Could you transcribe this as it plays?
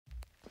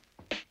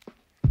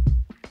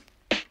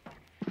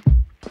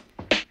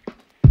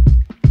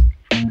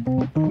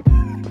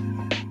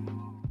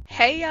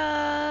Hey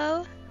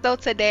y'all! So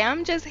today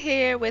I'm just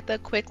here with a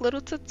quick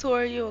little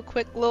tutorial, a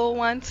quick little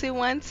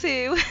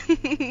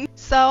 1-2-1-2.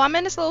 So I'm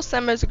in this little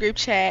𝑠immers group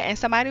chat and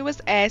somebody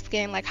was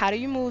asking like how do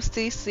you move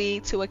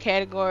CC to a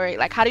category,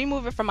 like how do you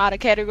move it from out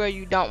of category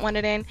you don't want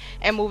it in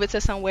and move it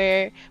to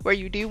somewhere where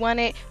you do want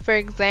it. For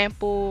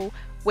example,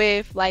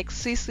 with like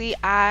CC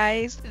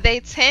eyes,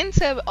 they tend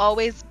to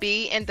always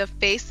be in the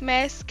face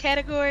mask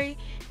category,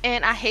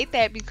 and I hate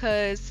that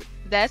because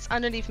that's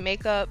underneath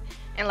makeup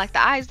and like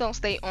the eyes don't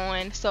stay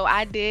on. So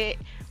I did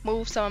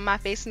move some of my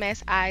face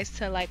mask eyes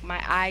to like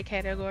my eye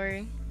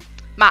category,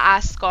 my eye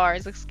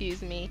scars,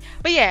 excuse me.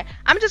 But yeah,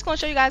 I'm just gonna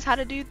show you guys how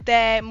to do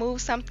that, move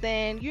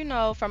something, you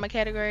know, from a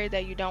category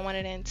that you don't want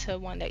it in to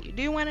one that you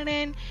do want it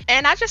in.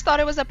 And I just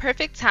thought it was a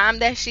perfect time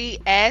that she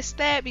asked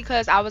that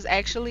because I was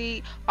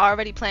actually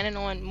already planning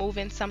on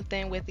moving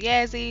something with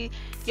Yazzie.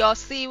 Y'all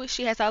see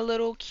she has a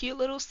little cute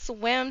little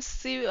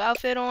swimsuit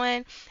outfit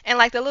on, and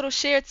like the little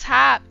sheer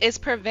top is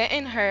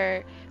preventing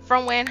her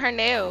from wearing her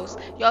nails.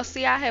 Y'all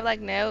see I have like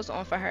nails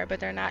on for her,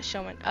 but they're not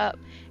showing up,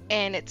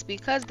 and it's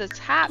because the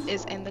top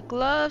is in the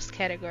gloves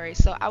category.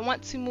 So I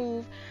want to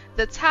move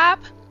the top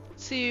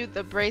to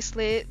the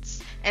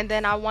bracelets, and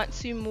then I want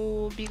to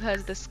move,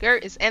 because the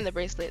skirt is in the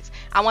bracelets,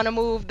 I want to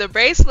move the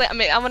bracelet,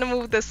 I want to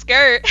move the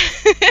skirt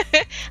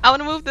I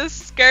want to move the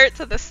skirt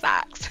to the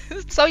socks.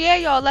 So yeah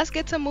y'all, let's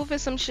get to moving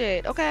some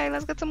shit. Okay,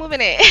 let's get to moving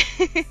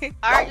it.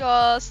 Alright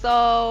y'all,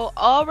 so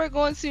all we're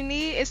going to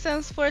need is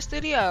𝑠ims 4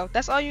 Studio.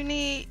 That's all you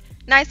need.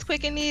 Nice,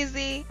 quick, and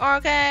easy.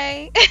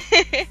 Okay.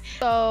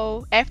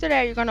 So after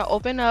that, you're gonna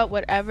open up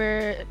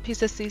whatever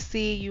piece of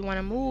CC you want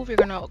to move. You're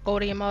gonna go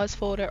to your mods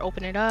folder,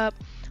 open it up.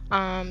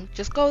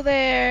 Just go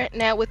there.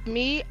 Now with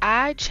me,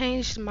 I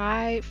changed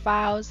my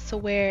files to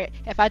where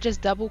if I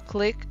just double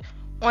click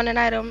on an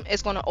item,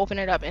 it's gonna open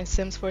it up in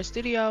𝑠ims 4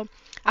 Studio.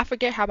 I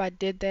forget how I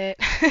did that.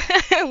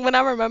 When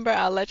I remember,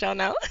 I'll let y'all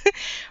know.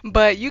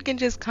 But you can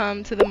just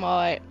come to the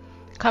mod,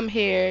 come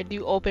here,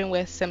 do open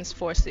with 𝑠ims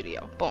 4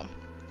 Studio. Boom.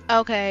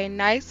 Okay,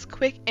 nice,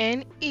 quick,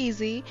 and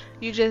easy.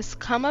 You just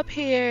come up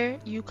here,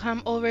 you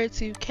come over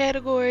to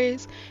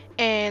categories,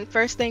 and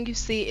first thing you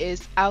see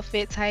is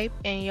outfit type,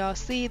 and y'all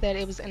see that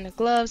it was in the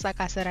gloves.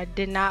 Like I said, I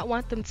did not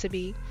want them to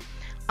be.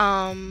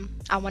 I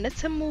wanted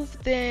to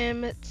move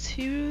them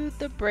to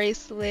the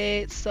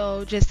bracelet,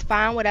 so just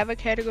find whatever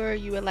category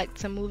you would like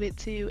to move it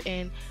to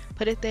and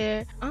put it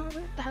there. Oh,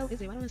 what the hell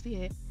is it? Why don't I see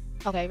it?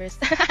 Okay,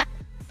 wrist.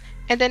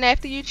 And then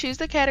after you choose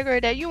the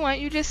category that you want,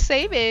 you just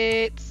save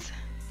it.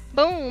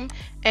 Boom.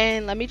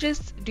 And let me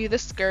just do the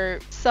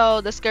skirt.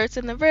 So the skirt's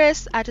in the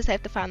wrist. I just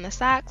have to find the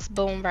socks.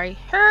 Boom, right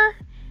here.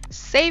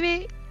 Save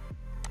it,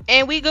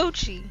 and we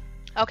Gucci.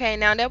 Okay,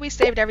 now that we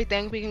saved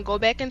everything, we can go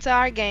back into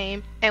our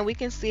game and we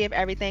can see if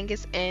everything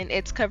is in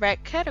its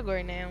correct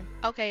category now.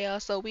 Okay y'all,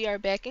 so we are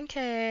back in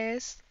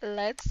cast.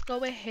 Let's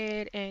go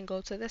ahead and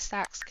go to the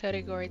socks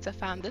category to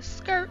find the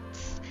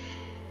skirts.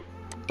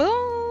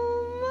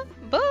 Boom,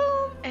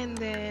 boom, and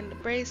then the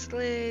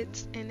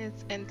bracelets, and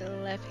it's in the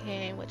left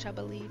hand, which I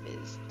believe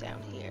is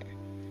down here.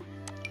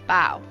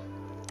 Bow.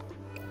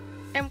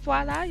 And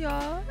voila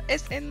y'all,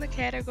 it's in the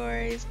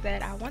categories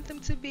that I want them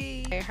to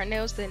be. Her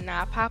nails did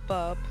not pop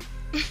up.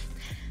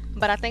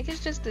 But I think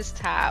it's just this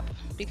top,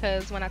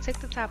 because when I take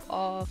the top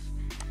off,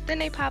 then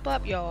they pop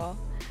up y'all.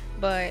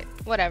 But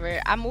whatever,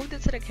 I moved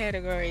it to the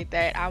category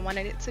that I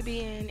wanted it to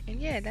be in,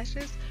 and yeah, that's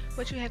just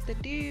what you have to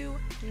do.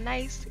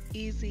 Nice,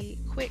 easy,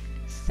 quick,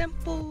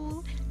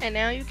 simple. And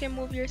now you can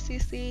move your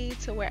CC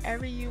to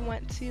wherever you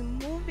want to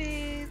move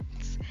it.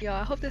 Y'all,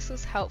 I hope this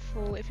was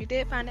helpful. If you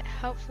did find it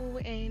helpful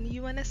and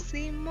you want to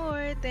see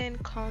more, then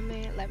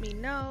comment, let me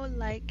know,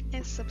 like,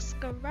 and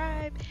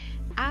subscribe.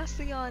 I'll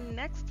see y'all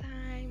next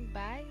time.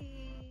 Bye.